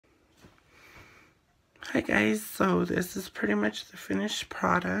Hi guys, so this is pretty much the finished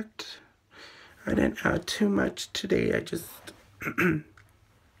product. I didn't add too much today. I just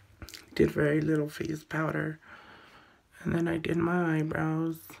did very little face powder. And then I did my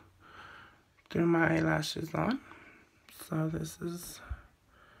eyebrows, threw my eyelashes on. So this is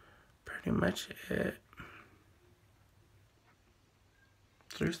pretty much it.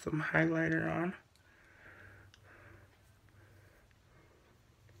 Threw some highlighter on.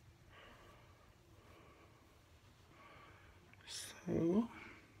 So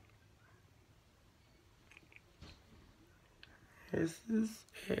this is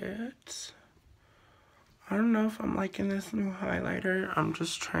it. I don't know if I'm liking this new highlighter. I'm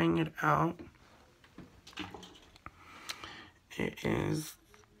just trying it out. It is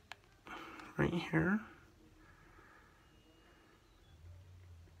right here.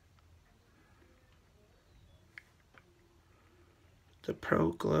 The Pro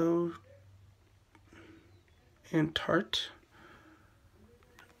Glow and Tarte.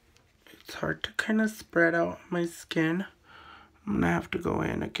 It's hard to kind of spread out my skin. I'm gonna have to go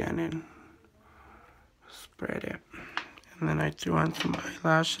in again and spread it. And then I threw on some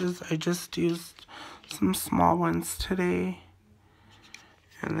eyelashes. I just used some small ones today.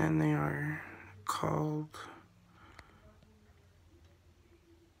 And then they are called,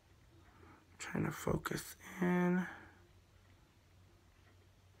 trying to focus in,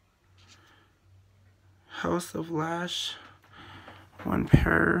 House of Lash. One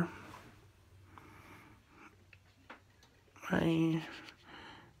pair.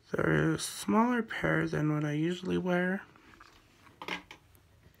 They're a smaller pair than what I usually wear.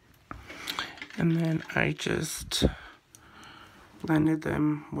 And then I just blended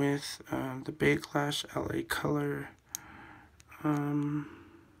them with the Big Lash LA Color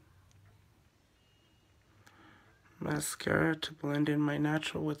mascara to blend in my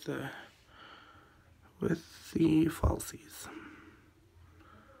natural with the falsies.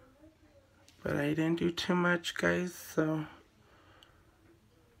 But I didn't do too much, guys, so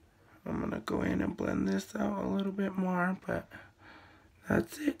I'm gonna go in and blend this out a little bit more, but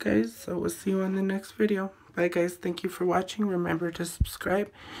that's it, guys. So we'll see you on the next video. Bye, guys. Thank you for watching. Remember to subscribe.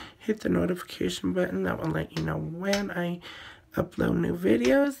 Hit the notification button. That will let you know when I upload new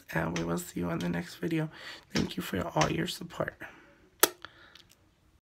videos. And we will see you on the next video. Thank you for all your support.